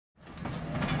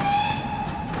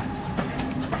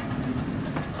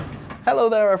Hello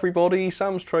there everybody,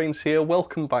 Sam's Trains here,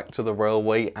 welcome back to the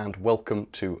railway and welcome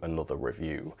to another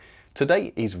review.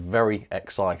 Today is very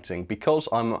exciting because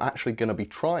I'm actually going to be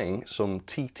trying some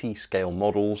TT scale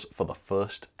models for the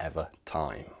first ever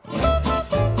time.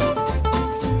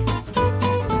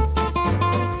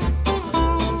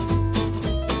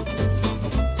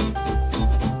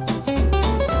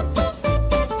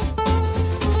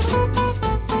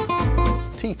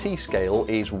 TT scale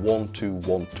is 1 to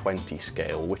 120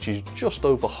 scale, which is just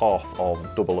over half of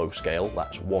 00 scale,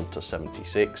 that's 1 to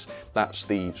 76. That's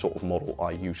the sort of model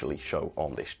I usually show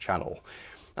on this channel.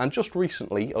 And just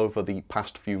recently, over the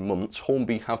past few months,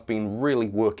 Hornby have been really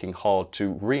working hard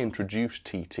to reintroduce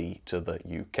TT to the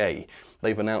UK.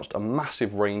 They've announced a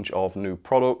massive range of new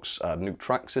products, a new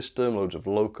track system, loads of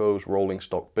locos, rolling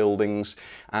stock buildings,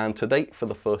 and today, for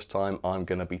the first time, I'm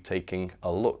going to be taking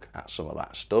a look at some of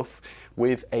that stuff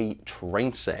with a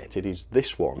train set. It is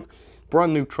this one.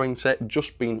 Brand new train set,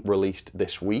 just been released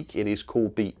this week. It is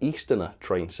called the Easterner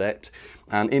train set,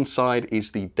 and inside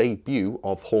is the debut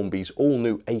of Hornby's all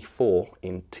new A4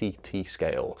 in TT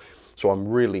scale. So I'm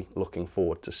really looking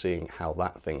forward to seeing how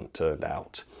that thing turned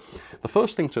out. The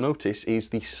first thing to notice is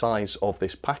the size of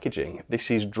this packaging. This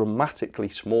is dramatically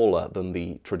smaller than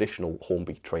the traditional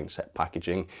Hornby train set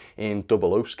packaging in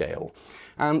 00 scale.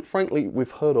 And frankly,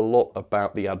 we've heard a lot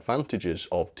about the advantages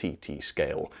of TT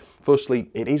scale. Firstly,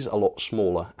 it is a lot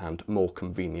smaller and more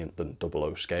convenient than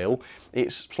 00 scale.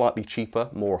 It's slightly cheaper,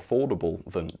 more affordable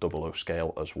than 00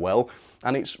 scale as well,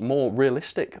 and it's more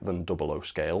realistic than 00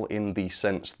 scale in the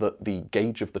sense that the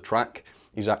gauge of the track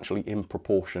is actually in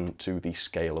proportion to the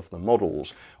scale of the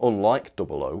models, unlike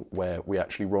 00 where we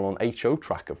actually run on HO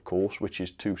track, of course, which is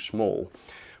too small.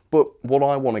 But what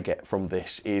I want to get from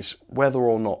this is whether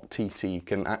or not TT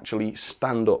can actually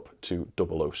stand up to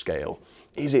 00 scale.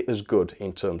 Is it as good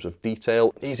in terms of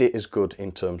detail? Is it as good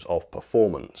in terms of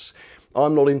performance?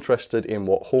 I'm not interested in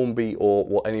what Hornby or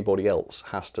what anybody else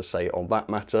has to say on that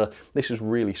matter. This is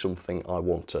really something I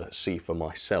want to see for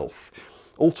myself.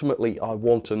 Ultimately, I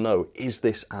want to know, is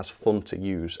this as fun to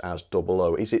use as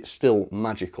 00? Is it still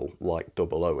magical like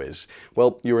 00 is?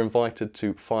 Well, you're invited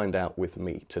to find out with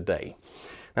me today.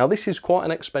 Now, this is quite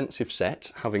an expensive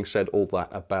set. Having said all that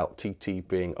about TT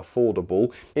being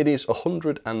affordable, it is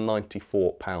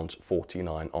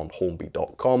 £194.49 on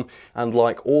Hornby.com, and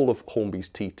like all of Hornby's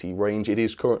TT range, it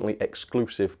is currently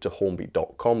exclusive to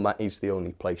Hornby.com. That is the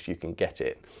only place you can get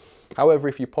it. However,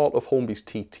 if you're part of Hornby's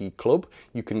TT club,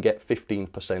 you can get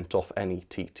 15% off any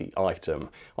TT item.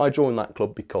 I joined that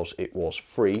club because it was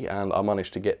free, and I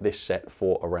managed to get this set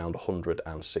for around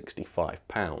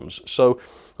 £165. So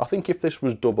I think if this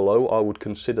was 00, I would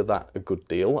consider that a good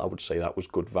deal. I would say that was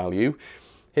good value.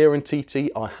 Here in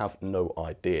TT, I have no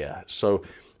idea. So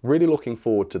really looking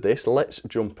forward to this. Let's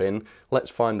jump in. Let's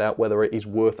find out whether it is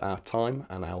worth our time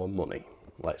and our money.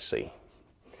 Let's see.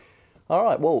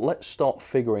 Alright, well, let's start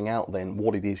figuring out then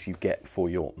what it is you get for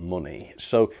your money.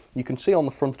 So you can see on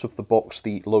the front of the box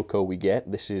the loco we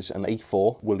get. This is an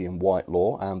A4 William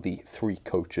Whitelaw and the 3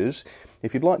 coaches.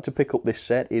 If you'd like to pick up this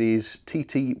set, it is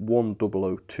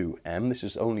TT1002M. This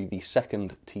is only the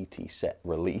second TT set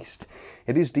released.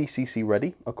 It is DCC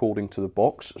ready according to the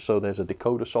box, so there's a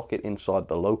decoder socket inside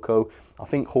the loco. I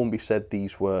think Hornby said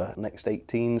these were next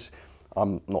 18s.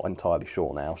 I'm not entirely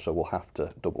sure now, so we'll have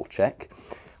to double check.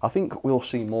 I think we'll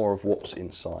see more of what's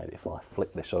inside if I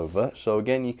flip this over. So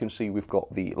again, you can see we've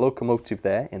got the locomotive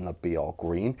there in the BR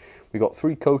green. We've got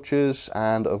 3 coaches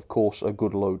and of course a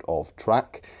good load of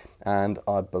track. And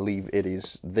I believe it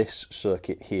is this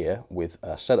circuit here with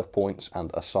a set of points and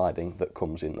a siding that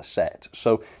comes in the set.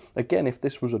 So again, if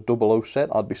this was a 00 set,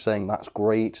 I'd be saying that's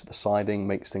great. The siding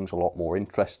makes things a lot more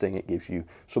interesting. It gives you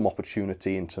some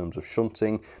opportunity in terms of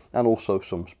shunting and also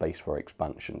some space for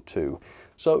expansion too.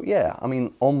 So yeah, I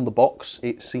mean, on the box,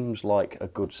 it seems like a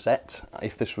good set.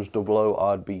 If this was 00,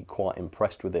 I'd be quite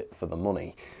impressed with it for the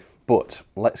money. But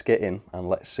let's get in and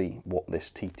let's see what this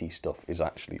TT stuff is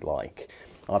actually like.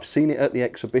 I've seen it at the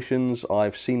exhibitions,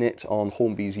 I've seen it on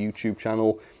Hornby's YouTube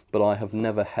channel, but I have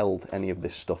never held any of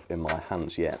this stuff in my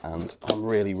hands yet, and I'm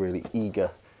really, really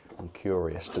eager and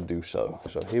curious to do so.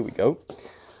 So here we go.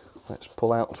 Let's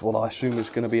pull out what I assume is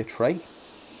going to be a tray.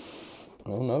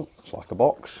 Oh no, it's like a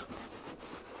box.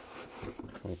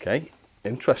 Okay,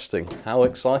 interesting. How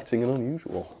exciting and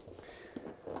unusual.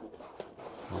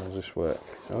 How does this work?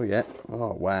 Oh yeah,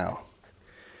 oh wow.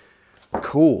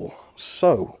 Cool.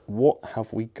 So, what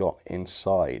have we got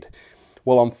inside?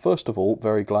 Well, I'm first of all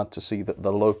very glad to see that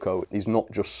the loco is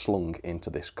not just slung into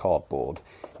this cardboard.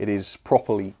 It is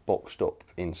properly boxed up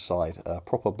inside a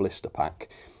proper blister pack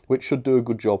which should do a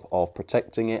good job of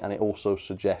protecting it, and it also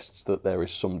suggests that there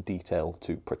is some detail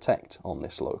to protect on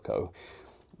this Loco.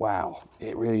 Wow,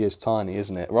 it really is tiny,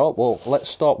 isn't it? Right, well, let's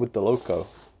start with the Loco.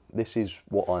 This is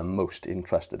what I'm most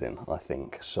interested in, I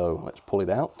think. So let's pull it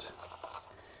out.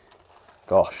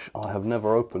 Gosh, I have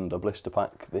never opened a blister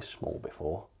pack this small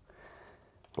before.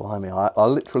 Blimey, I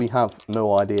literally have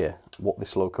no idea what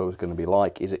this Loco is going to be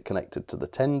like. Is it connected to the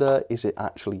tender? Is it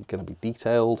actually going to be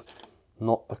detailed?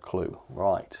 Not a clue.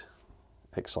 Right,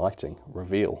 exciting.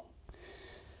 Reveal.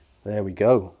 There we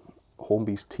go.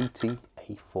 Hornby's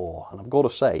TT-A4. And I've got to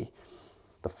say,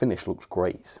 the finish looks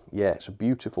great. Yeah, it's a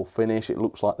beautiful finish. It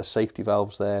looks like the safety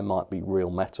valves there might be real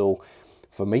metal.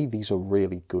 For me, these are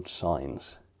really good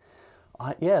signs.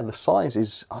 Yeah, the size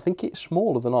is, I think it's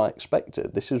smaller than I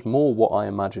expected. This is more what I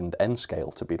imagined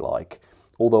N-scale to be like.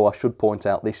 Although I should point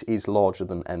out, this is larger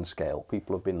than N-scale.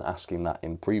 People have been asking that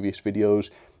in previous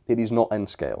videos. It is not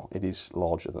N-scale, it is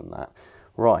larger than that.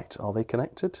 Right, are they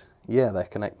connected? Yeah, they're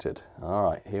connected. All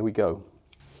right, here we go.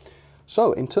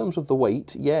 So, in terms of the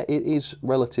weight, yeah, it is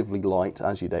relatively light,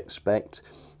 as you'd expect.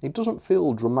 It doesn't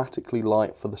feel dramatically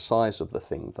light for the size of the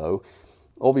thing, though.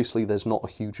 Obviously, there's not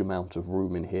a huge amount of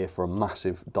room in here for a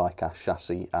massive die-cast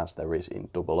chassis as there is in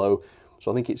 00.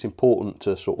 So I think it's important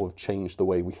to sort of change the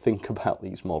way we think about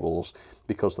these models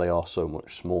because they are so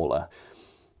much smaller.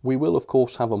 We will, of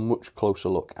course, have a much closer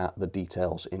look at the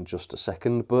details in just a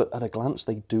second, but at a glance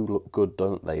they do look good,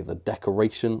 don't they? The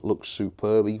decoration looks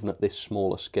superb, even at this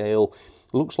smaller scale.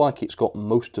 It looks like it's got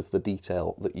most of the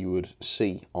detail that you would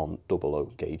see on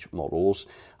 00 gauge models.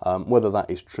 Whether that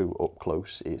is true up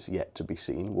close is yet to be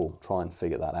seen. We'll try and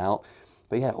figure that out.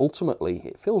 But yeah, ultimately,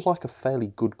 it feels like a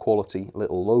fairly good quality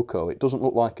little Loco. It doesn't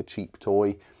look like a cheap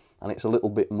toy, and it's a little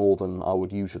bit more than I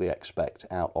would usually expect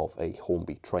out of a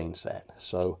Hornby train set.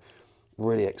 So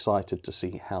really excited to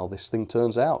see how this thing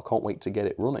turns out. Can't wait to get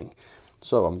it running.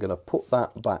 So I'm going to put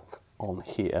that back on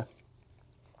here,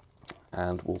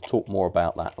 and we'll talk more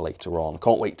about that later on.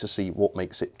 Can't wait to see what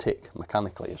makes it tick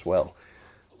mechanically as well.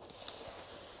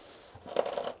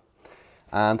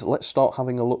 And let's start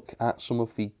having a look at some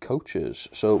of the coaches.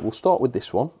 So we'll start with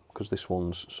this one, because this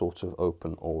one's sort of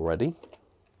open already.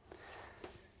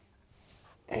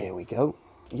 Here we go.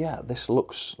 Yeah, this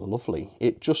looks lovely.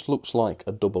 It just looks like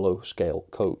a 00 scale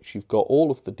coach. You've got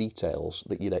all of the details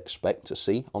that you'd expect to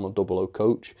see on a 00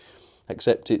 coach,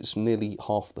 except it's nearly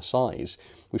half the size.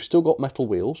 We've still got metal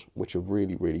wheels, which are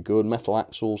really, really good. Metal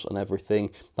axles and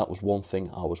everything. That was one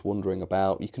thing I was wondering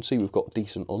about. You can see we've got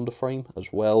decent underframe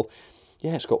as well.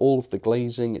 Yeah, it's got all of the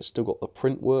glazing. It's still got the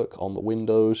print work on the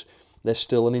windows. There's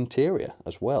still an interior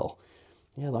as well.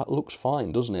 Yeah, that looks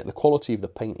fine, doesn't it? The quality of the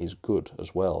paint is good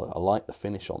as well. I like the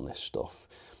finish on this stuff.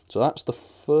 So that's the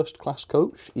first class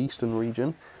coach, Eastern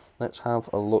region. Let's have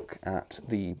a look at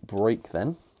the brake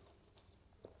then.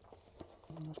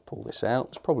 Let's pull this out.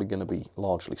 It's probably going to be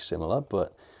largely similar,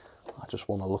 but I just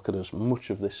want to look at as much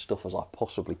of this stuff as I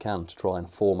possibly can to try and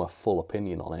form a full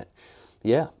opinion on it.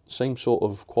 Yeah, same sort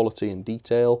of quality and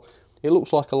detail. It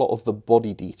looks like a lot of the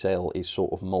body detail is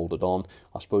sort of moulded on.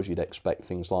 I suppose you'd expect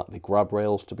things like the grab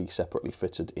rails to be separately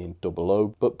fitted in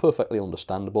 00, but perfectly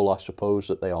understandable, I suppose,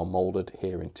 that they are moulded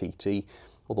here in TT.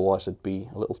 Otherwise they'd be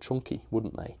a little chunky,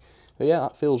 wouldn't they? But yeah,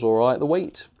 that feels all right. The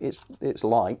weight, it's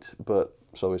light, but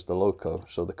so is the Loco,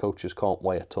 so the coaches can't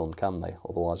weigh a ton, can they?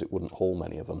 Otherwise it wouldn't haul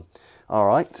many of them. All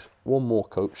right, one more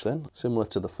coach then. Similar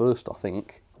to the first, I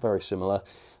think. Very similar,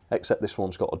 except this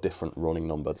one's got a different running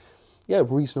number. Yeah,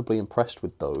 reasonably impressed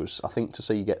with those. I think to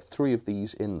say you get 3 of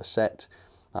these in the set,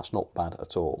 that's not bad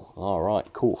at all. All right,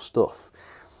 cool stuff.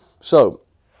 So,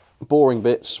 boring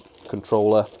bits,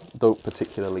 controller. Don't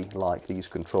particularly like these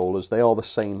controllers. They are the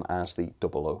same as the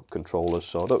 00 controllers,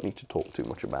 so I don't need to talk too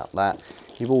much about that.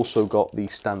 You've also got the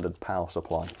standard power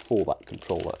supply for that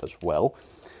controller as well.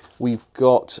 We've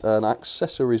got an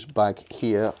accessories bag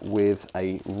here with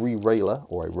a re-railer,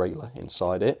 or a railer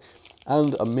inside it,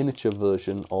 and a miniature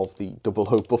version of the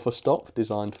 00 buffer stop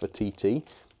designed for TT.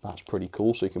 That's pretty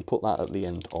cool, so you can put that at the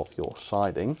end of your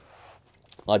siding.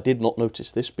 I did not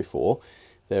notice this before.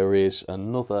 There is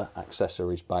another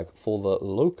accessories bag for the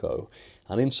Loco,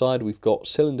 and inside we've got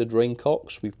cylinder drain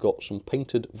cocks, we've got some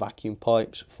painted vacuum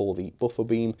pipes for the buffer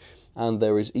beam, and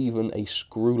there is even a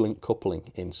screw link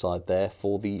coupling inside there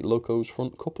for the Loco's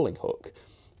front coupling hook.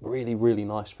 Really, really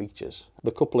nice features.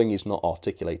 The coupling is not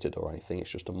articulated or anything, it's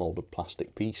just a moulded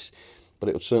plastic piece, but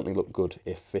it would certainly look good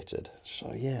if fitted.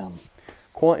 So yeah, I'm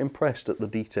quite impressed at the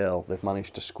detail they've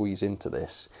managed to squeeze into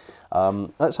this.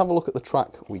 Let's have a look at the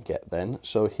track we get then.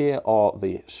 So here are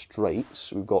the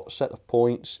straights. We've got a set of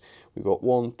points. We've got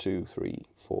 1, 2, 3,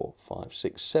 4, 5,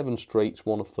 6, 7 straights.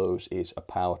 One of those is a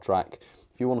power track.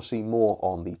 If you want to see more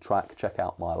on the track, check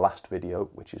out my last video,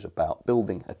 which is about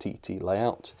building a TT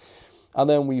layout. And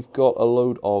then we've got a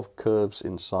load of curves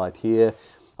inside here.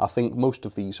 I think most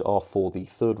of these are for the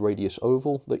third radius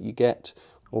oval that you get,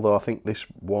 although I think this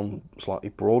one slightly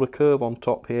broader curve on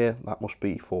top here, that must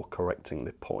be for correcting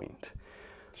the point.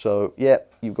 So yeah,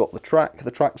 you've got the track. The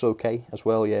track's okay as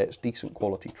well. Yeah, it's decent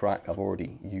quality track. I've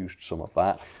already used some of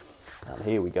that. And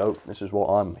here we go. This is what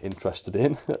I'm interested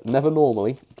in. Never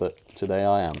normally, but today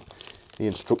I am. The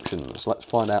instructions. Let's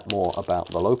find out more about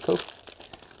the Loco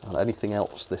and anything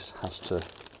else this has to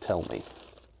tell me.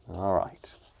 All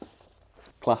right.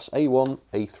 Class A1,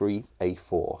 A3,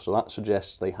 A4. So that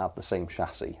suggests they have the same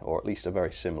chassis, or at least a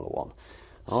very similar one.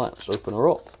 All right, let's open her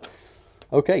up.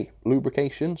 Okay,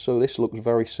 lubrication. So this looks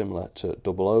very similar to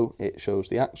 00. It shows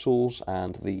the axles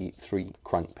and the 3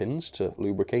 crank pins to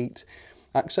lubricate.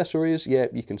 Accessories, yeah,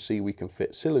 you can see we can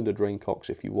fit cylinder drain cocks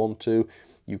if you want to.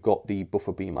 You've got the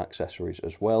buffer beam accessories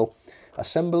as well.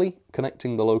 Assembly,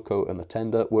 connecting the Loco and the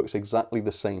tender, works exactly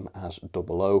the same as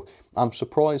 00. I'm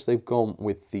surprised they've gone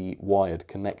with the wired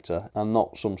connector and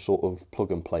not some sort of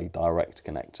plug and play direct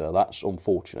connector. That's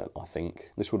unfortunate, I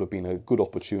think. This would have been a good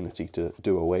opportunity to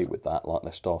do away with that, like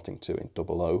they're starting to in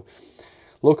 00.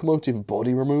 Locomotive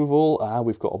body removal,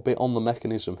 we've got a bit on the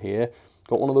mechanism here.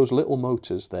 Got one of those little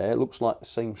motors there. It looks like the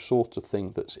same sort of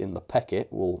thing that's in the Peckett.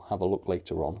 We'll have a look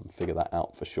later on and figure that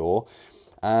out for sure.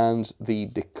 And the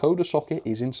decoder socket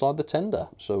is inside the tender.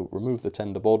 So remove the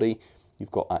tender body,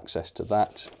 you've got access to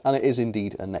that. And it is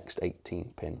indeed a next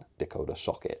 18-pin decoder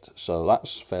socket. So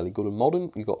that's fairly good and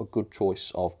modern. You've got a good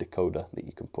choice of decoder that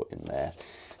you can put in there.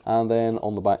 And then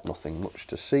on the back, nothing much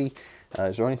to see.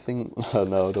 Is there anything? Oh,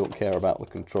 no, I don't care about the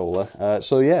controller.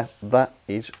 So yeah, that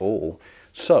is all.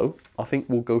 So I think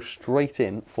we'll go straight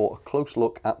in for a close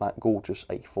look at that gorgeous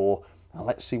A4 and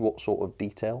let's see what sort of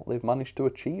detail they've managed to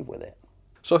achieve with it.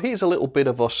 So here's a little bit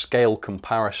of a scale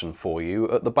comparison for you.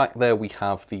 At the back there we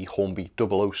have the Hornby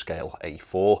 00 scale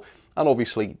A4, and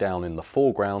obviously down in the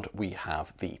foreground we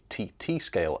have the TT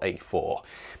scale A4.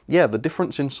 Yeah, the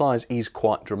difference in size is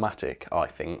quite dramatic, I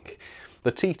think.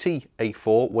 The TT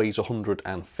A4 weighs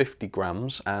 150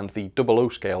 grams and the 00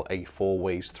 scale A4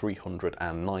 weighs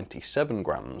 397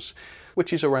 grams,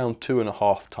 which is around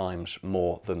 2.5 times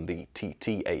more than the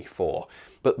TT A4.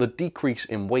 But the decrease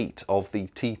in weight of the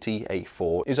TT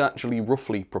A4 is actually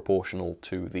roughly proportional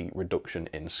to the reduction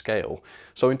in scale.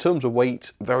 So in terms of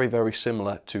weight, very, very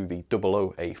similar to the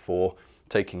 00 A4,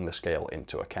 taking the scale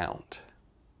into account.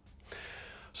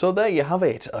 So there you have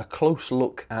it, a close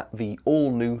look at the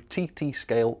all-new TT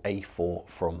scale A4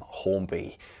 from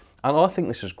Hornby. And I think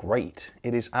this is great.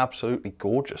 It is absolutely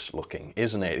gorgeous looking,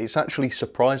 isn't it? It's actually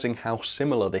surprising how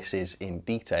similar this is in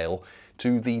detail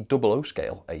to the 00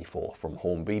 scale A4 from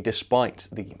Hornby, despite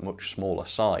the much smaller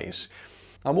size.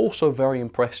 I'm also very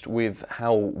impressed with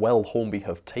how well Hornby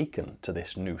have taken to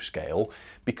this new scale,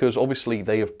 because obviously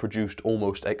they have produced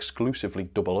almost exclusively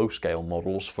 00 scale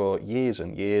models for years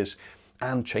and years.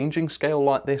 And changing scale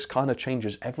like this kind of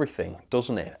changes everything,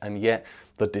 doesn't it? And yet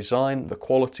the design, the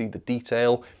quality, the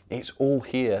detail, it's all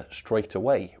here straight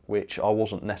away, which I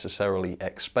wasn't necessarily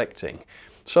expecting.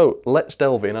 So let's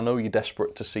delve in. I know you're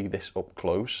desperate to see this up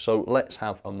close, so let's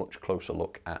have a much closer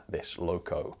look at this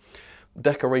Loco.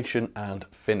 Decoration and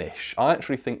finish. I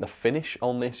actually think the finish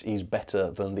on this is better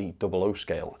than the 00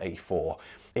 scale A4.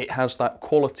 It has that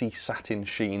quality satin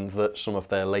sheen that some of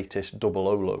their latest 00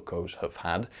 Locos have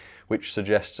had, which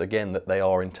suggests again that they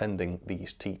are intending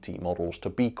these TT models to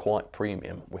be quite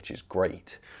premium, which is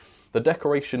great. The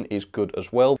decoration is good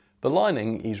as well. The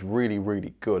lining is really,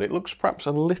 really good. It looks perhaps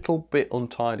a little bit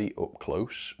untidy up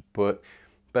close, but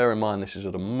bear in mind this is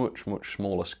at a much, much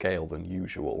smaller scale than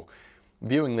usual.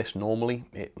 Viewing this normally,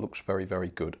 it looks very, very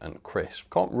good and crisp.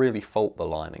 Can't really fault the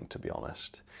lining, to be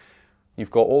honest. You've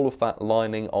got all of that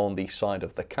lining on the side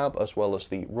of the cab as well as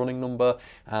the running number,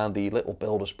 and the little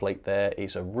builder's plate there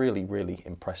is a really, really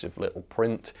impressive little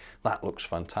print. That looks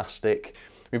fantastic.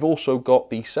 We've also got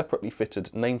the separately fitted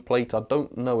nameplate. I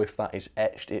don't know if that is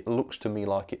etched. It looks to me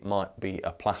like it might be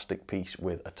a plastic piece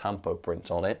with a tampo print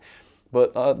on it,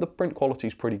 but the print quality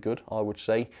is pretty good, I would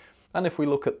say. And if we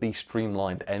look at the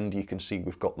streamlined end, you can see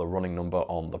we've got the running number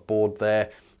on the board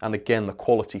there. And again, the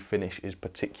quality finish is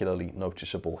particularly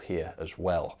noticeable here as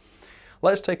well.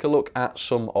 Let's take a look at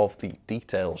some of the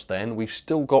details then. We've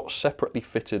still got separately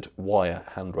fitted wire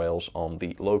handrails on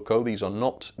the Loco. These are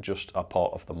not just a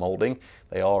part of the moulding,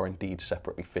 they are indeed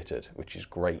separately fitted, which is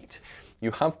great.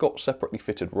 You have got separately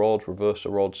fitted rods,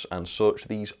 reverser rods and such.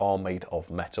 These are made of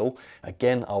metal.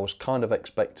 Again, I was kind of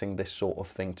expecting this sort of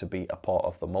thing to be a part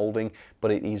of the moulding,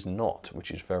 but it is not, which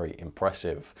is very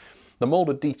impressive. The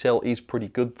moulded detail is pretty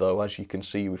good though. As you can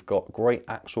see, we've got great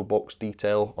axle box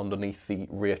detail underneath the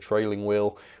rear trailing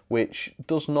wheel, which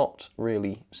does not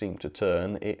really seem to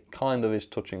turn. It kind of is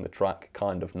touching the track,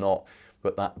 kind of not,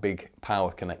 but that big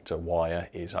power connector wire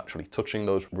is actually touching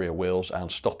those rear wheels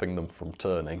and stopping them from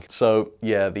turning. So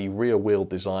yeah, the rear wheel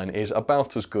design is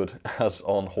about as good as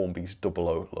on Hornby's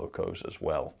 00 locos as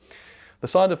well. The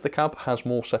side of the cab has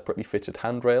more separately fitted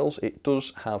handrails. It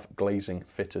does have glazing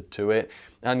fitted to it.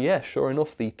 And yeah, sure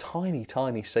enough, the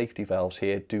tiny safety valves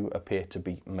here do appear to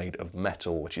be made of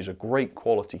metal, which is a great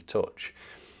quality touch.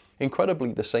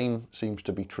 Incredibly, the same seems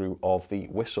to be true of the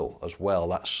whistle as well.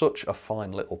 That's such a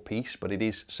fine little piece, but it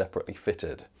is separately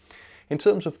fitted. In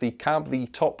terms of the cab, the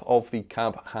top of the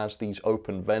cab has these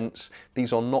open vents.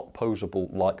 These are not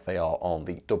posable like they are on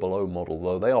the 00 model,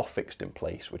 though they are fixed in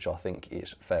place, which I think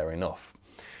is fair enough.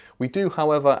 We do,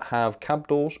 however, have cab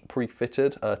doors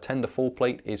pre-fitted. A tender full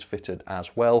plate is fitted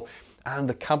as well, and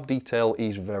the cab detail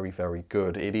is very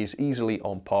good. It is easily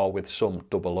on par with some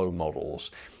 00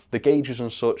 models. The gauges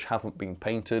and such haven't been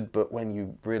painted, but when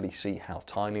you really see how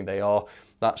tiny they are,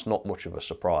 that's not much of a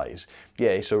surprise. Yeah,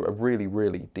 it's a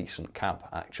really decent cab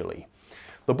actually.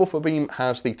 The buffer beam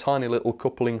has the tiny little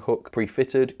coupling hook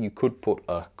pre-fitted. You could put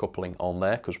a coupling on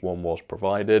there because one was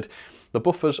provided. The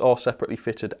buffers are separately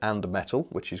fitted and metal,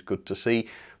 which is good to see,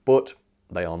 but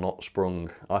they are not sprung.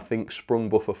 I think sprung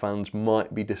buffer fans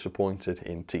might be disappointed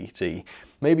in TT.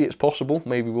 Maybe it's possible,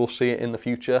 maybe we'll see it in the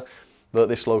future, but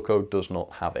this Loco does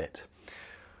not have it.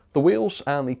 The wheels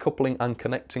and the coupling and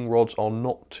connecting rods are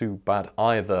not too bad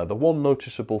either. The one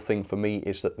noticeable thing for me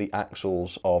is that the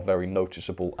axles are very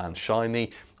noticeable and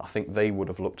shiny. I think they would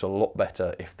have looked a lot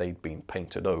better if they'd been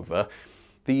painted over.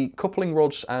 The coupling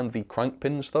rods and the crank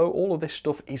pins though, all of this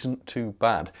stuff isn't too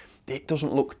bad. It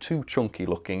doesn't look too chunky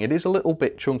looking. It is a little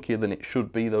bit chunkier than it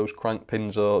should be. Those crank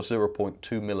pins are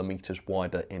 0.2 millimeters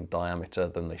wider in diameter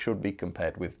than they should be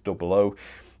compared with 00.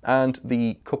 And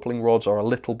the coupling rods are a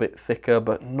little bit thicker,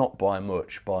 but not by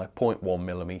much, by 0.1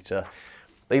 millimeter.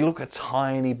 They look a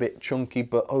tiny bit chunky,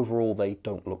 but overall they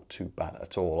don't look too bad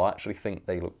at all. I actually think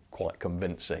they look quite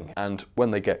convincing, and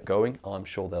when they get going, I'm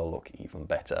sure they'll look even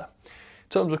better. In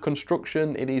terms of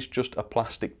construction, it is just a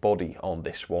plastic body on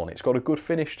this one. It's got a good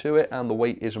finish to it, and the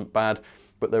weight isn't bad,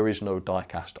 but there is no die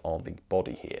cast on the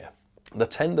body here. The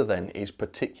tender then is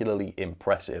particularly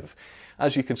impressive.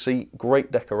 As you can see,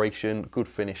 great decoration, good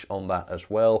finish on that as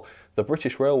well. The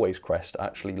British Railways crest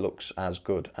actually looks as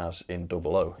good as in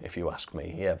 00, if you ask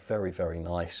me. Yeah, very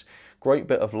nice. Great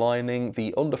bit of lining.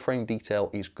 The underframe detail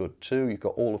is good too. You've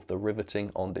got all of the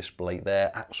riveting on display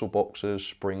there. Axle boxes,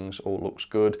 springs, all looks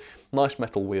good. Nice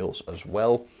metal wheels as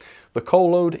well. The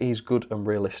coal load is good and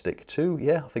realistic too.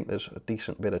 Yeah, I think there's a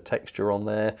decent bit of texture on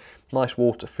there. Nice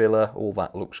water filler, all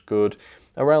that looks good.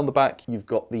 Around the back, you've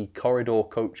got the corridor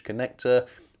coach connector,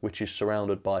 which is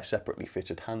surrounded by separately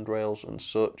fitted handrails and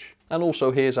such. And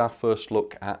also here's our first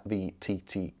look at the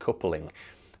TT coupling.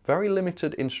 Very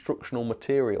limited instructional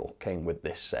material came with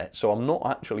this set, so I'm not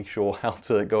actually sure how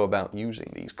to go about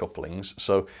using these couplings,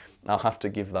 so I'll have to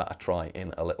give that a try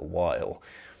in a little while.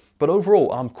 But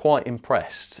overall, I'm quite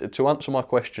impressed. To answer my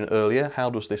question earlier, how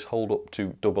does this hold up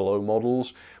to 00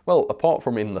 models? Well, apart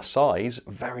from in the size,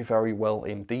 very well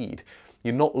indeed.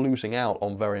 You're not losing out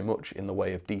on very much in the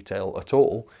way of detail at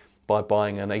all by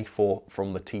buying an A4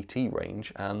 from the TT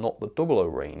range and not the 00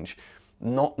 range.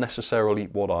 Not necessarily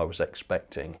what I was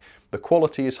expecting. The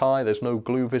quality is high, there's no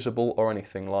glue visible or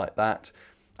anything like that.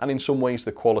 And in some ways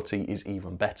the quality is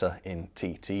even better in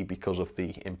TT because of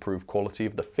the improved quality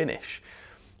of the finish.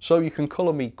 So you can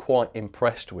colour me quite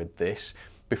impressed with this.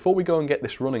 Before we go and get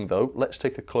this running though, let's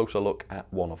take a closer look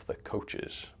at one of the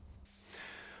coaches.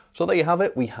 So there you have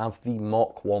it, we have the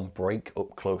Mark 1 brake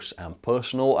up close and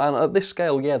personal, and at this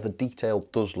scale, yeah, the detail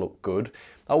does look good.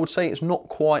 I would say it's not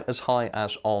quite as high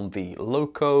as on the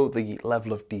Loco. The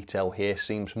level of detail here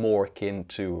seems more akin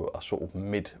to a sort of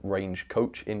mid-range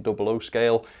coach in 00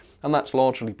 scale, and that's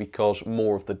largely because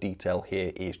more of the detail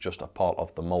here is just a part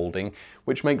of the moulding,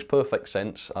 which makes perfect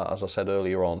sense. As I said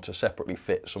earlier on, to separately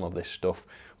fit some of this stuff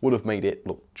would have made it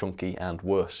look chunky and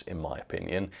worse in my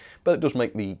opinion, but it does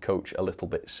make the coach a little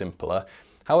bit simpler.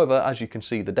 However, as you can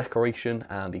see, the decoration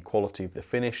and the quality of the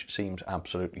finish seems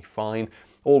absolutely fine.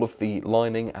 All of the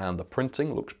lining and the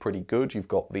printing looks pretty good. You've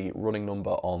got the running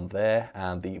number on there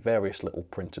and the various little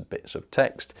printed bits of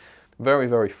text.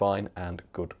 Very fine and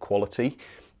good quality.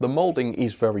 The moulding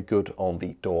is very good on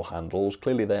the door handles.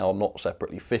 Clearly they are not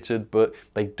separately fitted, but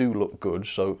they do look good,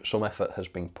 so some effort has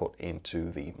been put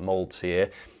into the moulds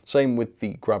here. Same with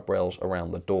the grab rails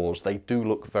around the doors. They do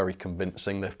look very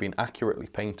convincing. They've been accurately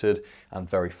painted and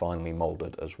very finely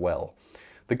moulded as well.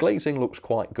 The glazing looks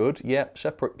quite good, yep,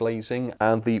 separate glazing,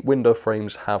 and the window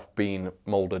frames have been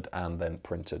moulded and then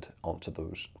printed onto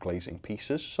those glazing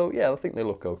pieces. So yeah, I think they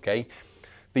look okay.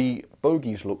 The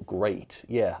bogies look great.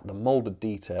 Yeah, the moulded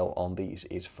detail on these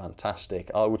is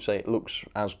fantastic. I would say it looks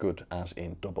as good as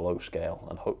in 00 scale,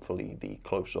 and hopefully the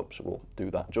close-ups will do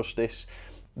that justice.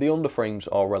 The underframes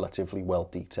are relatively well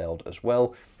detailed as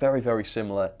well, very, very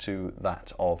similar to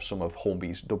that of some of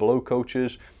Hornby's 00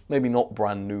 coaches. Maybe not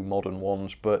brand new modern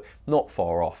ones, but not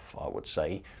far off, I would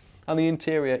say. And the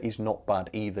interior is not bad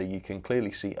either. You can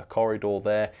clearly see a corridor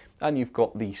there, and you've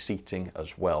got the seating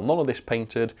as well. None of this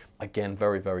painted, again,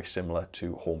 very, very similar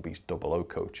to Hornby's 00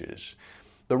 coaches.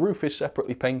 The roof is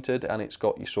separately painted, and it's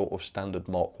got your sort of standard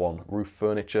Mark I roof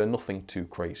furniture, nothing too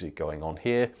crazy going on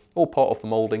here. All part of the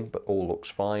moulding, but all looks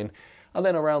fine. And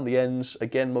then around the ends,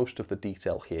 again, most of the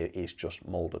detail here is just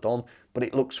moulded on, but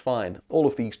it looks fine. All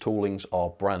of these toolings are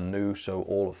brand new, so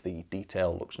all of the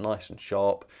detail looks nice and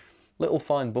sharp. Little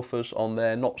fine buffers on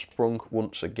there, not sprung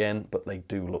once again, but they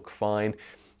do look fine.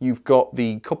 You've got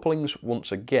the couplings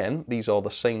once again. These are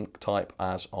the same type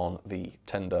as on the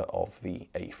tender of the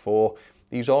A4.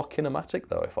 These are kinematic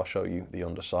though, if I show you the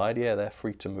underside. Yeah, they're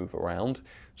free to move around.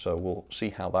 So we'll see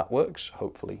how that works.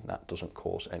 Hopefully that doesn't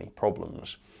cause any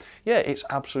problems. Yeah, it's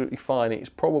absolutely fine. It's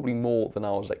probably more than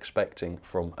I was expecting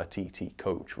from a TT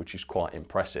coach, which is quite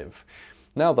impressive.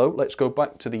 Now though, let's go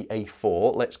back to the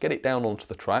A4. Let's get it down onto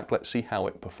the track. Let's see how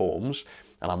it performs.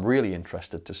 And I'm really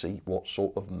interested to see what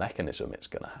sort of mechanism it's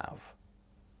going to have.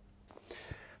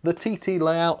 The TT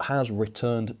layout has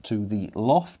returned to the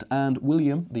loft, and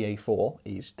William, the A4,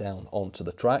 is down onto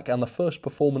the track, and the first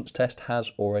performance test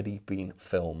has already been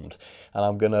filmed. And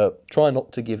I'm going to try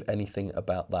not to give anything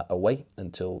about that away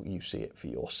until you see it for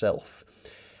yourself.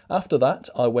 After that,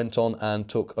 I went on and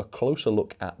took a closer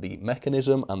look at the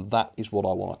mechanism, and that is what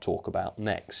I want to talk about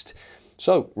next.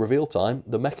 So, reveal time,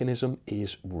 the mechanism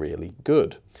is really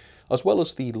good. As well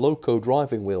as the Loco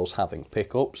driving wheels having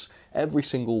pickups, every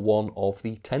single one of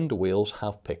the tender wheels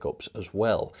have pickups as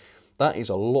well. That is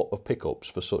a lot of pickups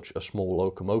for such a small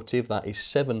locomotive. That is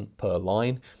 7 per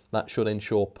line. That should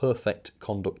ensure perfect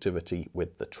conductivity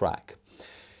with the track.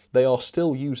 They are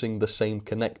still using the same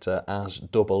connector as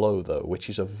 00 though, which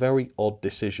is a very odd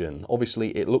decision.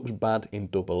 Obviously it looks bad in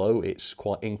 00, it's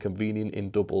quite inconvenient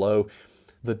in 00.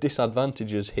 The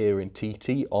disadvantages here in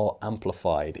TT are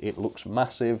amplified. It looks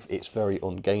massive, it's very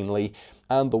ungainly,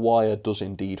 and the wire does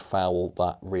indeed foul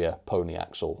that rear pony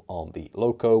axle on the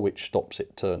Loco, which stops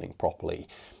it turning properly.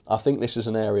 I think this is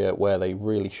an area where they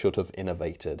really should have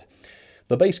innovated.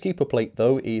 The base keeper plate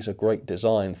though is a great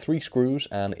design, 3 screws,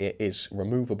 and it is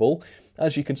removable.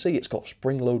 As you can see, it's got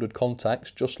spring-loaded contacts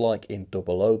just like in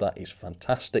 00. That is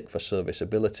fantastic for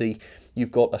serviceability.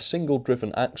 You've got a single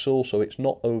driven axle, so it's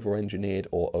not over-engineered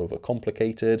or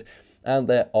over-complicated, and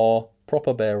there are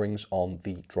proper bearings on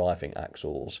the driving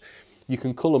axles. You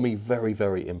can colour me very,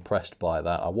 very impressed by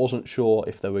that. I wasn't sure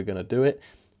if they were going to do it,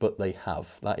 but they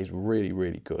have. That is really,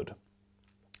 really good.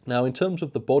 Now, in terms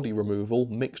of the body removal,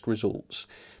 mixed results.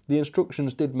 The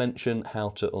instructions did mention how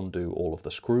to undo all of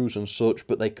the screws and such,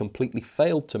 but they completely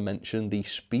failed to mention the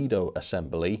speedo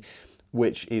assembly,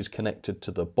 which is connected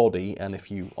to the body, and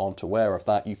if you aren't aware of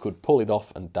that, you could pull it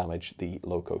off and damage the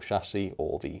Loco chassis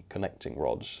or the connecting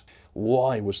rods.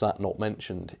 Why was that not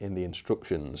mentioned in the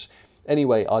instructions?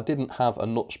 Anyway, I didn't have a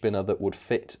nut spinner that would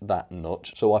fit that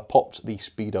nut, so I popped the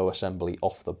speedo assembly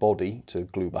off the body to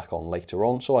glue back on later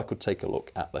on so I could take a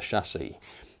look at the chassis.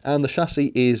 And the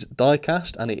chassis is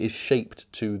die-cast and it is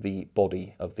shaped to the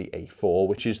body of the A4,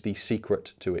 which is the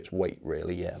secret to its weight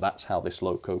really. Yeah, that's how this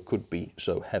Loco could be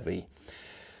so heavy.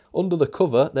 Under the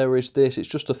cover there is this, it's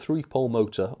just a 3-pole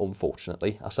motor,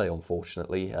 unfortunately. I say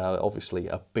unfortunately, obviously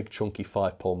a big chunky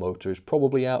 5-pole motor is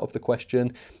probably out of the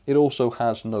question. It also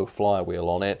has no flywheel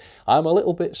on it. I'm a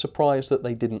little bit surprised that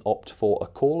they didn't opt for a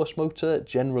coreless motor.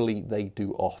 Generally they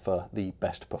do offer the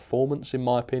best performance in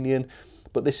my opinion,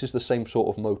 but this is the same sort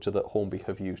of motor that Hornby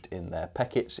have used in their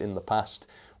Peckets in the past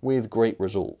with great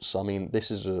results. I mean,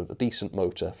 this is a decent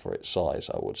motor for its size,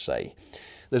 I would say.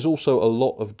 There's also a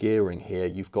lot of gearing here.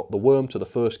 You've got the worm to the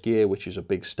first gear, which is a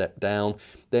big step down.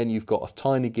 Then you've got a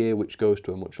tiny gear, which goes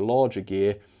to a much larger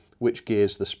gear, which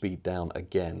gears the speed down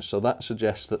again. So that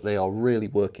suggests that they are really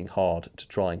working hard to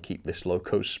try and keep this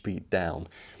Loco's speed down.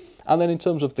 And then in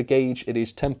terms of the gauge, it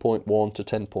is 10.1 to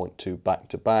 10.2 back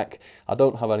to back. I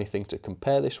don't have anything to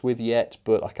compare this with yet,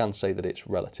 but I can say that it's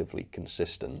relatively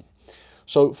consistent.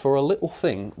 So for a little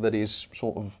thing that is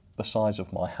sort of the size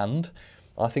of my hand,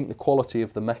 I think the quality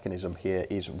of the mechanism here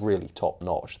is really top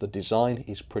notch. The design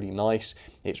is pretty nice,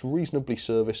 it's reasonably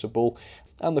serviceable,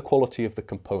 and the quality of the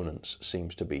components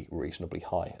seems to be reasonably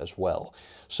high as well.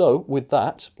 So with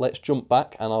that, let's jump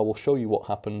back and I will show you what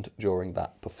happened during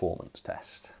that performance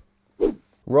test.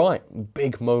 Right,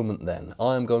 big moment then.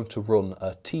 I am going to run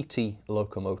a TT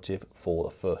locomotive for the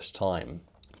first time.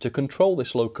 To control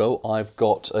this loco, I've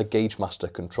got a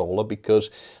Gagemaster controller because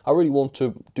I really want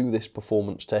to do this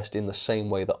performance test in the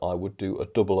same way that I would do a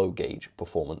 00 gauge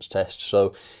performance test.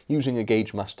 So using a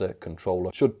Gagemaster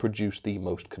controller should produce the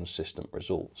most consistent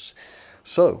results.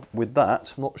 So with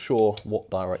that, I'm not sure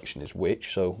what direction is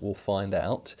which, so we'll find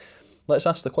out. Let's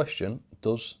ask the question,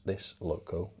 does this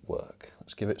loco work?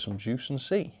 Let's give it some juice and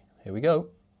see. Here we go.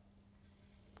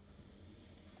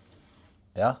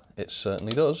 Yeah, it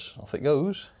certainly does. Off it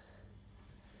goes.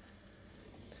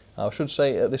 I should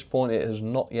say at this point it has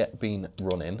not yet been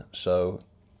running, so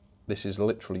this is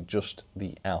literally just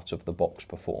the out-of-the-box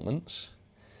performance.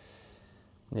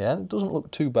 Yeah, it doesn't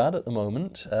look too bad at the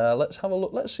moment. Let's have a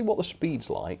look. Let's see what the speed's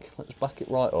like. Let's back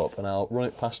it right up and I'll run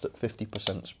it past at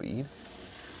 50% speed.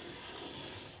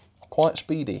 Quite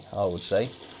speedy, I would say.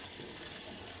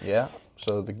 Yeah,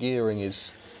 so the gearing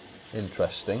is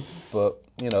interesting, but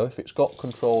you know, if it's got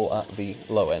control at the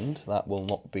low end, that will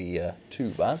not be too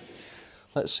bad.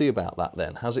 Let's see about that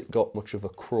then. Has it got much of a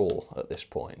crawl at this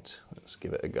point? Let's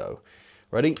give it a go.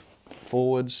 Ready?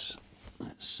 Forwards.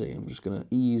 Let's see, I'm just going to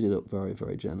ease it up very,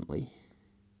 very gently.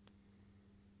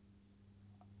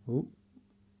 Oh,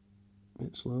 a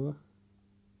bit slower.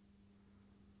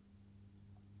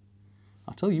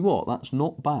 I tell you what, that's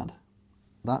not bad.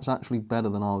 That's actually better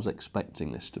than I was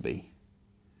expecting this to be.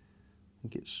 I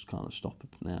think it's kind of stopped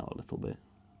now a little bit.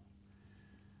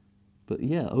 But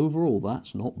yeah, overall,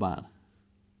 that's not bad.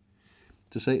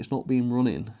 To say it's not been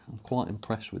running, I'm quite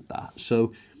impressed with that.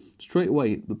 So straight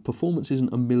away, the performance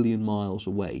isn't a million miles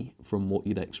away from what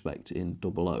you'd expect in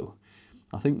 00.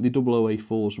 I think the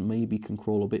 00A4s maybe can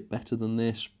crawl a bit better than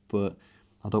this, but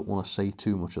I don't want to say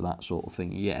too much of that sort of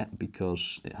thing yet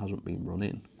because it hasn't been run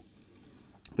in.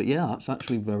 But yeah, that's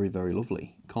actually very, very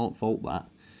lovely. Can't fault that.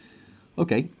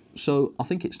 Okay, so I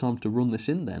think it's time to run this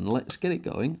in then. Let's get it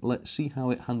going. Let's see how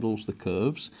it handles the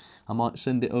curves. I might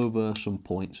send it over some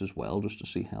points as well just to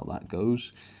see how that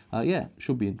goes. Yeah,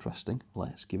 should be interesting.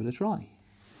 Let's give it a try.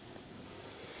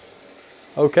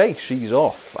 Okay, she's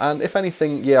off. And if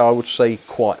anything, yeah, I would say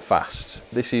quite fast.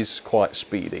 This is quite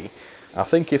speedy. I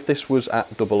think if this was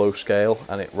at 00 scale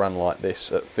and it ran like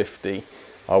this at 50,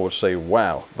 I would say,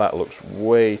 wow, that looks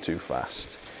way too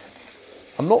fast.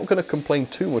 I'm not going to complain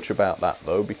too much about that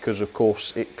though, because of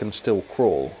course it can still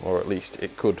crawl, or at least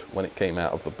it could when it came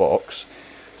out of the box.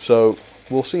 So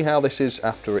we'll see how this is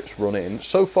after it's run in.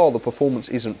 So far the performance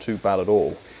isn't too bad at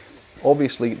all.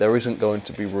 Obviously there isn't going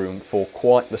to be room for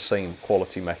quite the same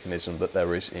quality mechanism that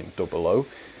there is in 00.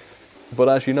 But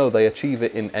as you know, they achieve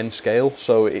it in N scale,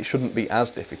 so it shouldn't be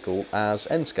as difficult as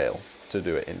N scale to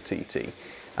do it in TT.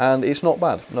 And it's not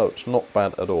bad. No, it's not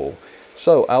bad at all.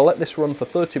 So I'll let this run for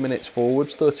 30 minutes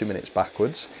forwards, 30 minutes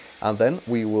backwards, and then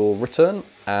we will return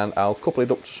and I'll couple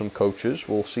it up to some coaches.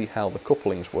 We'll see how the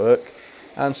couplings work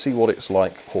and see what it's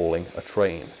like hauling a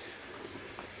train.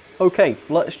 Okay,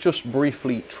 let's just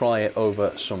briefly try it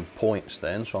over some points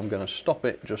then. So I'm going to stop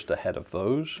it just ahead of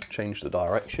those, change the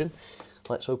direction.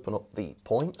 Let's open up the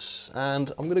points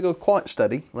and I'm going to go quite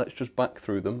steady. Let's just back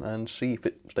through them and see if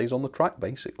it stays on the track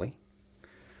basically.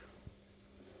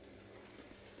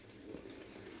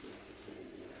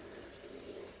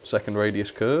 Second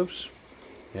radius curves.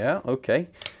 Yeah, okay.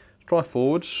 Let's try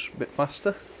forwards a bit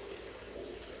faster.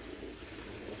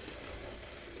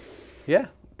 Yeah,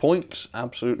 points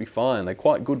absolutely fine. They're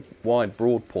quite good wide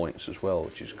broad points as well,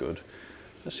 which is good.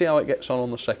 Let's see how it gets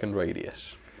on the second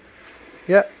radius.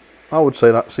 Yeah, I would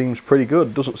say that seems pretty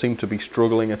good. Doesn't seem to be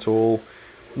struggling at all.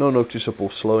 No noticeable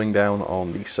slowing down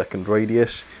on the second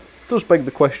radius. Does beg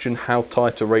the question how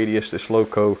tight a radius this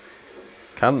loco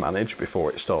can manage before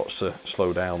it starts to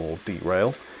slow down or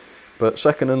derail. But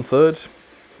second and third,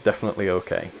 definitely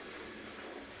okay.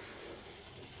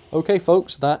 Okay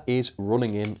folks, that is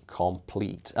running in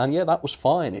complete. And yeah, that was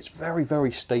fine. It's very,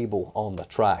 very stable on the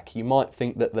track. You might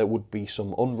think that there would be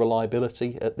some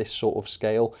unreliability at this sort of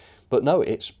scale, but no,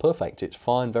 it's perfect. It's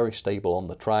fine, very stable on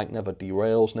the track, never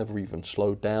derails, never even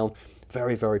slowed down.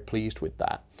 Very, very pleased with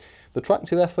that. The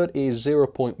tractive effort is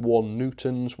 0.1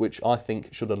 newtons, which I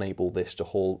think should enable this to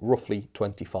haul roughly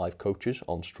 25 coaches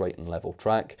on straight and level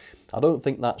track. I don't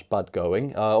think that's bad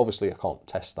going. Obviously I can't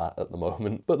test that at the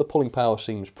moment, but the pulling power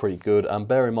seems pretty good, and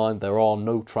bear in mind there are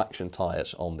no traction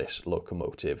tyres on this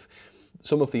locomotive.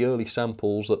 Some of the early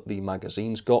samples that the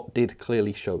magazines got did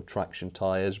clearly show traction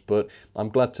tyres, but I'm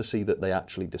glad to see that they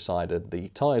actually decided the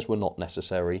tyres were not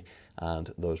necessary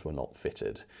and those were not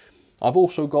fitted. I've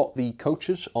also got the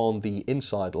coaches on the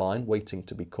inside line waiting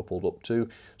to be coupled up to,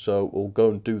 so we'll go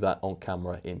and do that on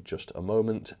camera in just a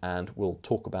moment and we'll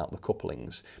talk about the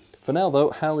couplings. For now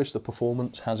though, how is the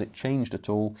performance? Has it changed at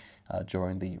all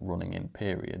during the running in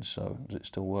period? So does it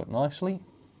still work nicely?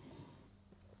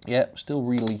 Yeah, still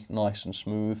really nice and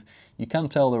smooth. You can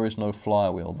tell there is no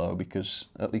flywheel though, because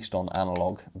at least on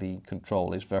analog, the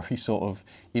control is very sort of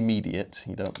immediate.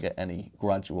 You don't get any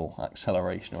gradual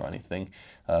acceleration or anything,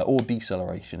 or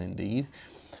deceleration indeed.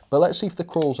 But let's see if the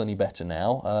crawl's any better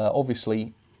now.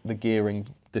 Obviously, the gearing,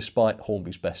 despite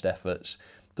Hornby's best efforts,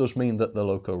 does mean that the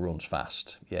Loco runs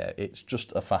fast. Yeah, it's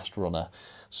just a fast runner.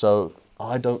 So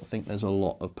I don't think there's a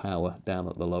lot of power down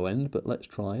at the low end, but let's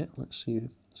try it. Let's see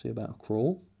about a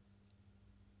crawl.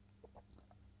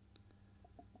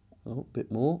 Oh, a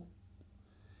bit more.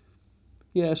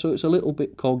 Yeah, so it's a little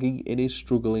bit coggy. It is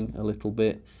struggling a little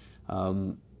bit.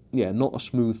 Yeah, not a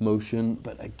smooth motion,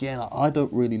 but again, I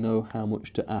don't really know how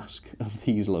much to ask of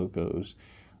these Locos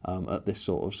at this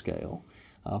sort of scale.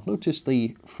 I've noticed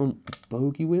the front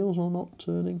bogey wheels are not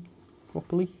turning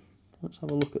properly. Let's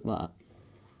have a look at that.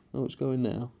 Oh, it's going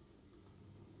now.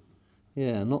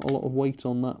 Yeah, not a lot of weight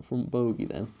on that front bogey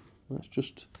then. Let's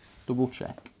just double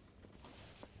check.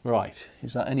 Right,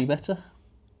 is that any better?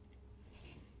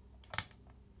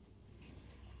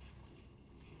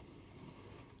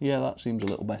 Yeah, that seems a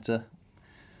little better.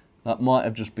 That might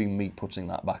have just been me putting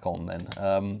that back on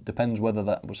then. Depends whether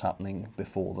that was happening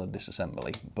before the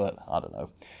disassembly, but I don't know.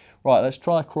 Right, let's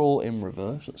try crawl in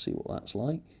reverse. Let's see what that's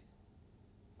like.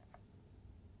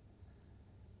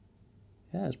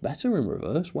 Yeah, it's better in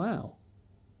reverse. Wow.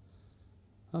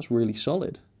 That's really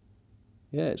solid.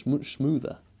 Yeah, it's much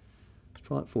smoother. Let's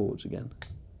try it forwards again.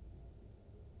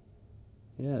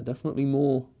 Yeah, definitely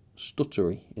more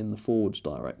stuttery in the forwards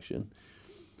direction.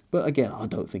 But again, I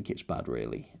don't think it's bad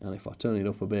really. And if I turn it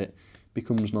up a bit, it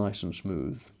becomes nice and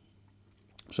smooth.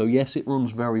 So yes, it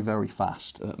runs very, very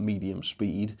fast at medium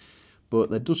speed, but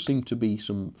there does seem to be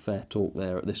some fair torque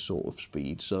there at this sort of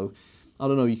speed. So I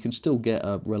don't know, you can still get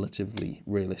a relatively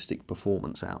realistic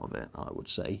performance out of it, I would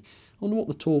say. I wonder what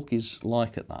the torque is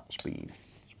like at that speed.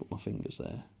 Let's put my fingers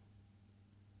there.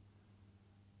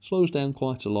 Slows down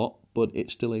quite a lot, but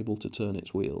it's still able to turn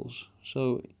its wheels.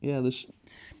 So yeah,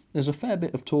 there's a fair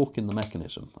bit of torque in the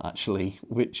mechanism, actually,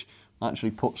 which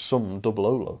actually puts some 00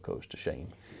 Locos to shame.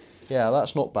 Yeah,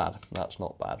 that's not bad. That's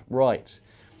not bad. Right,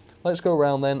 let's go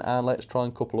around then and let's try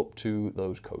and couple up to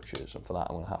those coaches. And for that,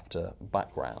 I'm going to have to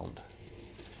back round.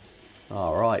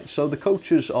 All right, so the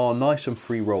coaches are nice and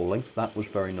free rolling. That was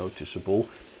very noticeable.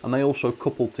 And they also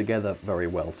couple together very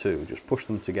well too. Just push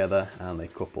them together and they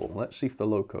couple. Let's see if the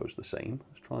Loco's the same.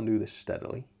 Let's try and do this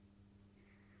steadily.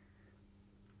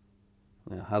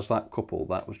 Now, has that coupled?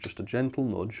 That was just a gentle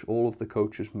nudge. All of the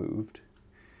coaches moved.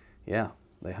 Yeah,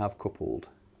 they have coupled.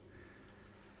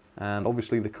 And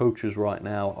obviously the coaches right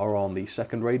now are on the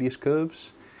second radius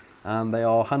curves and they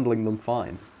are handling them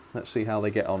fine. Let's see how they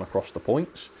get on across the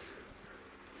points.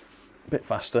 A bit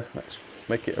faster. Let's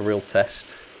make it a real test.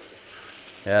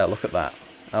 Yeah, look at that.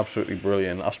 Absolutely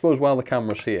brilliant. I suppose while the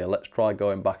camera's here, let's try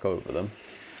going back over them.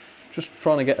 Just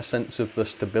trying to get a sense of the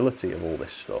stability of all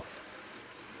this stuff.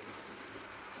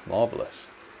 Marvellous.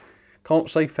 Can't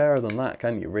say fairer than that,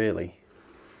 can you, really?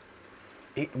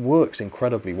 It works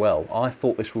incredibly well. I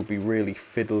thought this would be really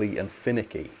fiddly and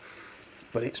finicky,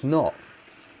 but it's not.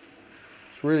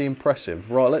 It's really impressive.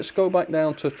 Right, let's go back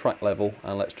down to track level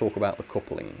and let's talk about the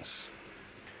couplings.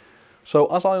 So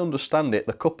as I understand it,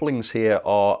 the couplings here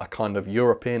are a kind of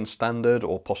European standard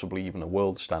or possibly even a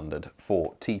world standard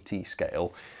for TT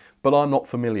scale, but I'm not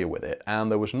familiar with it and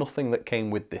there was nothing that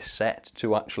came with this set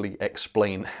to actually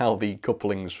explain how the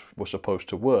couplings were supposed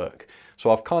to work.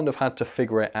 So I've kind of had to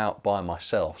figure it out by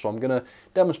myself. So I'm going to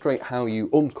demonstrate how you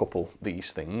uncouple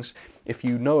these things. If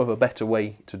you know of a better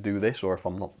way to do this, or if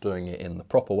I'm not doing it in the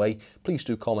proper way, please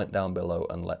do comment down below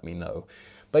and let me know.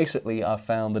 Basically, I've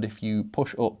found that if you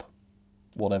push up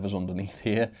whatever's underneath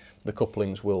here, the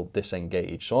couplings will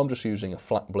disengage. So I'm just using a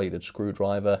flat bladed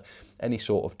screwdriver. Any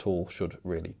sort of tool should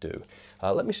really do.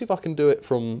 Let me see if I can do it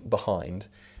from behind,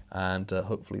 and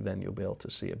hopefully then you'll be able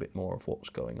to see a bit more of what's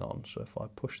going on. So if I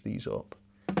push these up,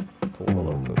 pull the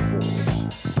Loco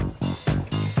forwards.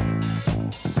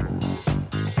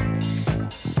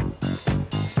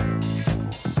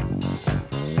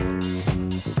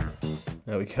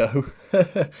 There we go.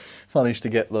 Managed to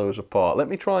get those apart. Let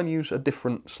me try and use a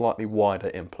different, slightly wider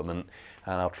implement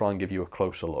and I'll try and give you a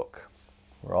closer look.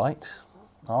 Right,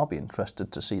 I'll be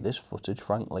interested to see this footage,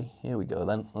 frankly. Here we go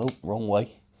then. Oh, wrong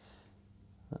way.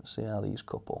 Let's see how these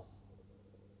couple.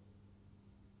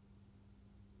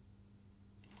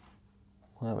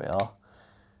 There we are.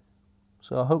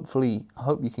 So I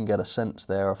hope you can get a sense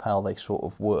there of how they sort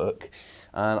of work.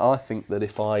 And I think that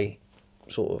if I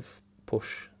sort of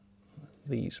push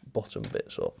these bottom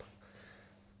bits up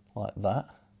like that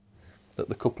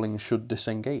the coupling should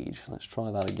disengage. Let's try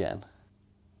that again.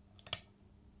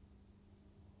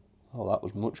 Oh, that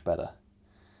was much better.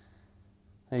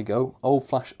 There you go,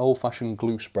 old-fashioned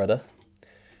glue spreader.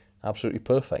 Absolutely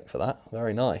perfect for that,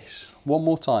 very nice. One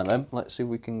more time then, let's see if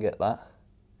we can get that.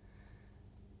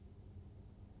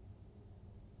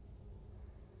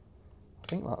 I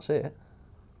think that's it.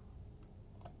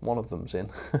 One of them's in,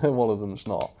 one of them's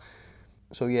not.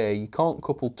 So yeah, you can't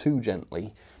couple too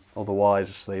gently,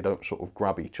 otherwise they don't sort of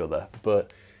grab each other.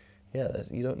 But yeah,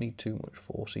 you don't need too much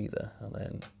force either. And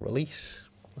then release.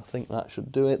 I think that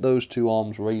should do it. Those two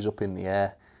arms raise up in the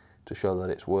air to show that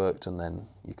it's worked, and then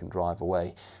you can drive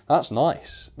away. That's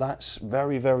nice. That's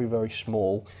very, very, very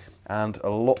small and a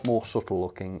lot more subtle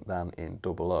looking than in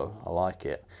 00. I like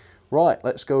it. Right,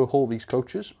 let's go haul these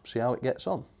coaches, see how it gets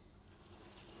on.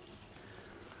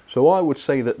 So I would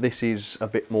say that this is a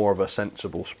bit more of a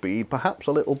sensible speed, perhaps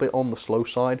a little bit on the slow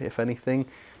side, if anything,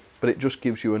 but it just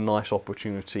gives you a nice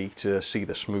opportunity to see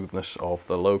the smoothness of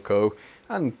the Loco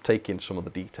and take in some of the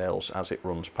details as it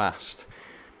runs past.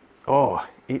 Oh,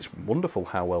 it's wonderful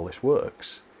how well this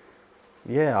works.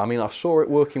 Yeah, I mean, I saw it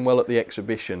working well at the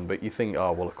exhibition, but you think,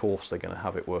 oh, well, of course they're going to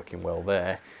have it working well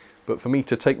there. But for me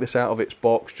to take this out of its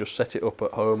box, just set it up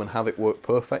at home and have it work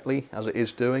perfectly, as it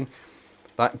is doing,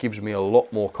 that gives me a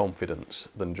lot more confidence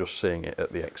than just seeing it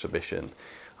at the exhibition.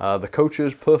 The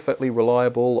coacher's perfectly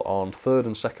reliable on third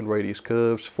and second radius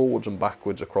curves, forwards and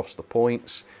backwards across the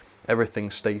points. Everything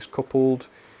stays coupled,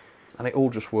 and it all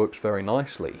just works very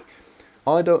nicely.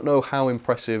 I don't know how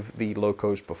impressive the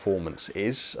Loco's performance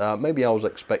is. Maybe I was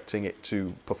expecting it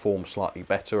to perform slightly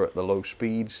better at the low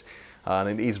speeds, and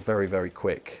it is very, very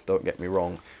quick, don't get me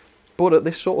wrong. But at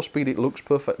this sort of speed it looks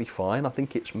perfectly fine. I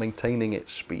think it's maintaining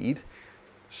its speed.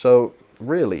 So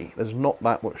really, there's not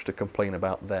that much to complain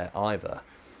about there either.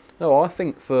 No, I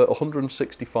think for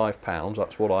 £165,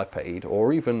 that's what I paid,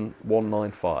 or even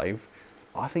 £195,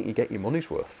 I think you get your money's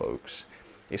worth, folks.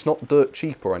 It's not dirt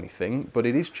cheap or anything, but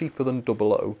it is cheaper than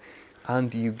 00,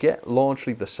 and you get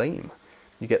largely the same.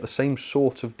 You get the same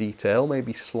sort of detail,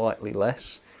 maybe slightly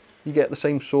less. You get the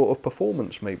same sort of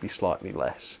performance, maybe slightly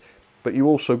less. But you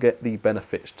also get the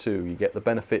benefits too. You get the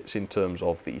benefits in terms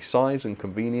of the size and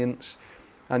convenience,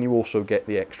 and you also get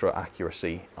the extra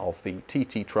accuracy of the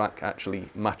TT track actually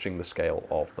matching the scale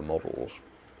of the models.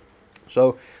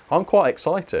 So I'm quite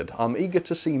excited. I'm eager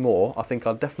to see more. I think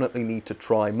I definitely need to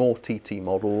try more TT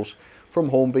models from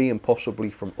Hornby and possibly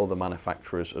from other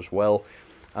manufacturers as well.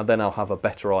 And then I'll have a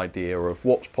better idea of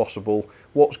what's possible,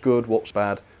 what's good, what's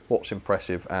bad, what's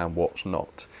impressive and what's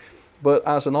not. But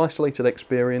as an isolated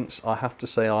experience, I have to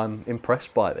say I'm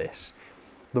impressed by this.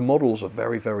 The models are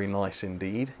very, very nice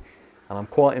indeed. And I'm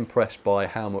quite impressed by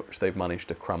how much they've managed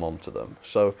to cram onto them.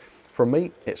 So from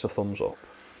me, it's a thumbs up.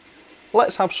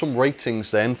 Let's have some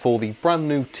ratings then for the brand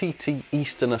new TT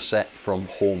Easterner set from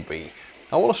Hornby.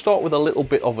 I want to start with a little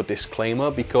bit of a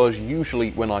disclaimer, because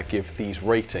usually when I give these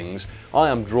ratings, I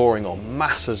am drawing on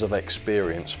masses of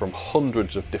experience from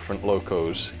hundreds of different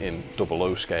Locos in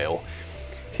 00 scale.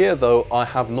 Here though, I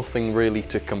have nothing really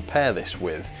to compare this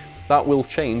with. That will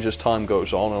change as time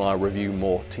goes on and I review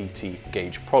more TT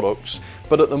gauge products,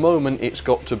 but at the moment it's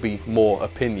got to be more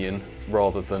opinion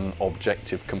rather than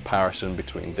objective comparison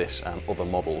between this and other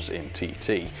models in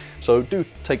TT. So do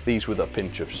take these with a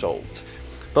pinch of salt.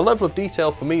 The level of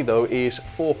detail for me though is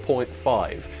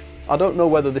 4.5. I don't know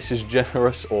whether this is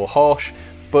generous or harsh,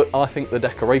 but I think the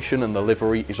decoration and the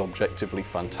livery is objectively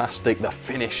fantastic. The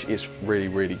finish is really,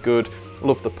 really good.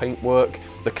 Love the paintwork.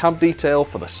 The cab detail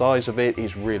for the size of it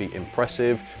is really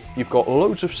impressive. You've got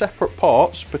loads of separate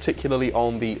parts, particularly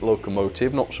on the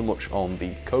locomotive, not so much on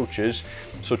the coaches,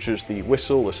 such as the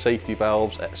whistle, the safety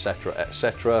valves, etc,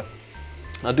 etc.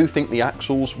 I do think the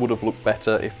axles would have looked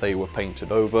better if they were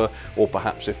painted over, or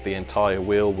perhaps if the entire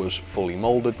wheel was fully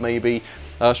moulded maybe.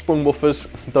 Sprung buffers,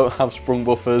 don't have sprung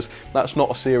buffers. That's not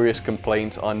a serious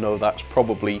complaint. I know that's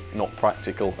probably not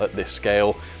practical at this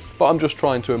scale, but I'm just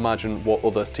trying to imagine what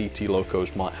other TT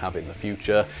Locos might have in the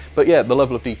future. But yeah, the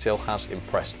level of detail has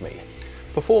impressed me.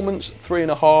 Performance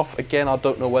 3.5, again, I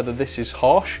don't know whether this is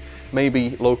harsh.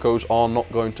 Maybe Locos are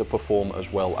not going to perform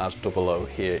as well as 00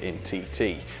 here in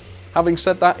TT. Having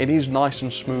said that, it is nice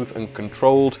and smooth and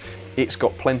controlled. It's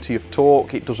got plenty of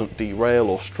torque, it doesn't derail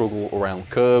or struggle around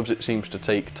curves, it seems to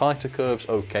take tighter curves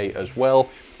okay as well.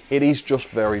 It is just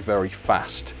very, very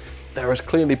fast. There has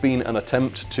clearly been an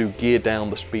attempt to gear down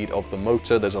the speed of the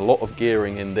motor. There's a lot of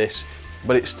gearing in this,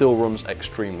 but it still runs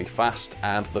extremely fast,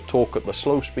 and the torque at the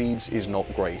slow speeds is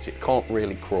not great. It can't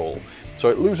really crawl. So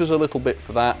it loses a little bit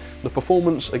for that. The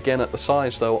performance, again at the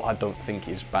size though, I don't think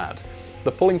is bad.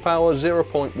 The pulling power,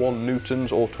 0.1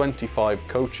 newtons or 25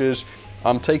 coaches.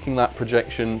 I'm taking that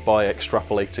projection by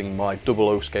extrapolating my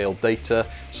 00 scale data,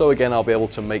 so again I'll be able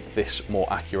to make this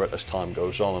more accurate as time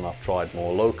goes on, and I've tried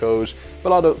more Locos,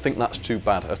 but I don't think that's too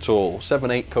bad at all.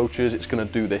 7-8 coaches, it's going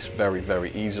to do this very,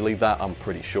 very easily, that I'm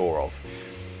pretty sure of.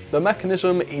 The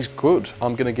mechanism is good.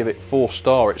 I'm going to give it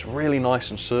 4-star. It's really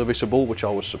nice and serviceable, which I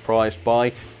was surprised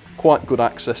by. Quite good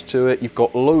access to it. You've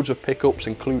got loads of pickups,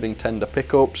 including tender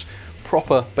pickups.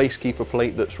 Proper base keeper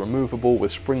plate that's removable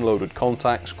with spring-loaded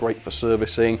contacts, great for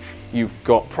servicing. You've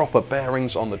got proper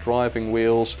bearings on the driving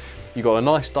wheels. You've got a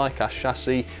nice die-cast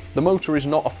chassis. The motor is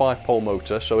not a 5-pole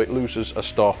motor, so it loses a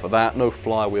star for that. No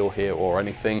flywheel here or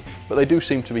anything, but they do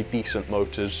seem to be decent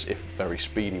motors, if very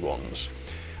speedy ones.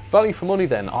 Value for money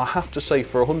then, I have to say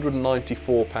for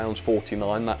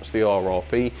 £194.49, that's the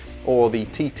RRP, or the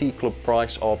TT Club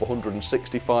price of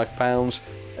 £165,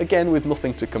 again with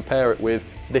nothing to compare it with,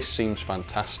 this seems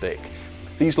fantastic.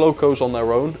 These Locos on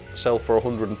their own sell for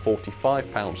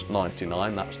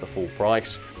 £145.99, that's the full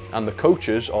price, and the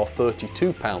coaches are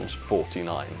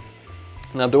 £32.49.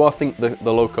 Now, do I think the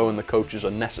Loco and the coaches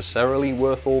are necessarily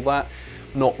worth all that?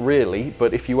 Not really,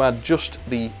 but if you add just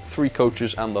the 3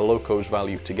 coaches and the Locos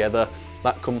value together,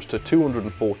 that comes to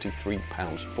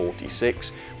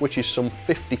 £243.46, which is some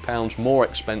 £50 more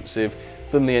expensive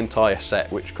than the entire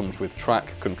set, which comes with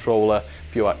track, controller,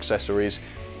 few accessories.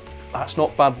 That's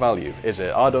not bad value, is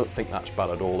it? I don't think that's bad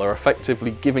at all. They're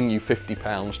effectively giving you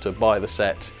 £50 to buy the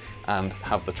set and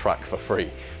have the track for free.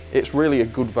 It's really a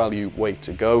good value way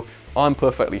to go. I'm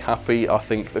perfectly happy. I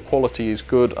think the quality is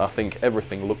good. I think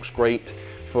everything looks great.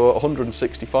 For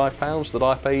 £165 that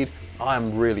I paid,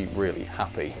 I'm really, really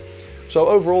happy. So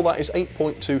overall, that is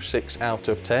 8.26 out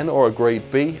of 10, or a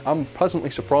grade B. I'm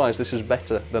pleasantly surprised this is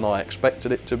better than I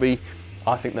expected it to be.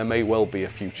 I think there may well be a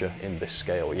future in this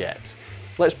scale yet.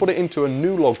 Let's put it into a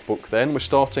new logbook then. We're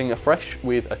starting afresh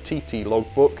with a TT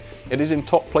logbook. It is in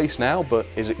top place now, but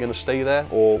is it going to stay there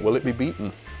or will it be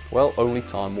beaten? Well, only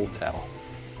time will tell.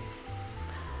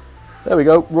 There we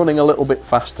go, running a little bit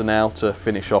faster now to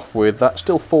finish off with. That's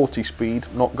still 40 speed,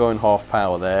 not going half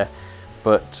power there.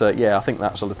 But yeah, I think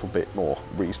that's a little bit more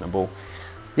reasonable.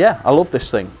 Yeah, I love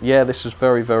this thing. Yeah, this is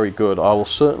very, very good. I will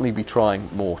certainly be trying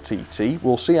more TT.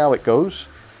 We'll see how it goes.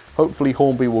 Hopefully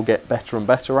Hornby will get better and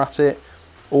better at it.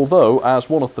 Although, as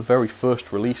one of the very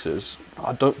first releases,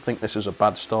 I don't think this is a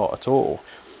bad start at all.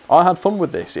 I had fun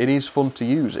with this. It is fun to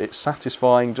use. It's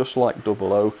satisfying, just like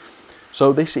 00.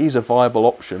 So this is a viable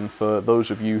option for those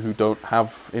of you who don't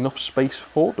have enough space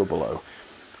for 00.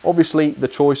 Obviously, the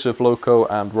choice of Loco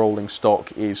and rolling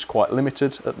stock is quite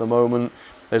limited at the moment.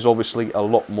 There's obviously a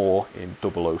lot more in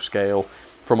 00 scale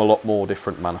from a lot more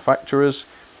different manufacturers,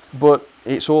 but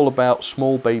it's all about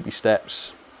small baby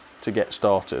steps to get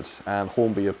started, and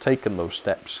Hornby have taken those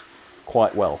steps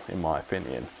quite well, in my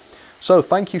opinion. So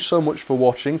thank you so much for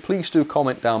watching. Please do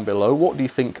comment down below. What do you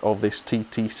think of this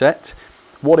TT set?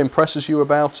 What impresses you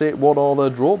about it? What are the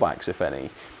drawbacks, if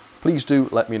any? Please do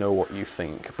let me know what you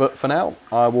think. But for now,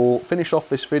 I will finish off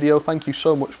this video. Thank you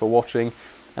so much for watching,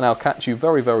 and I'll catch you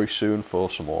very, very soon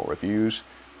for some more reviews.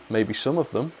 Maybe some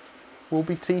of them will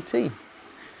be TT.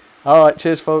 All right,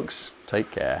 cheers folks.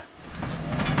 Take care.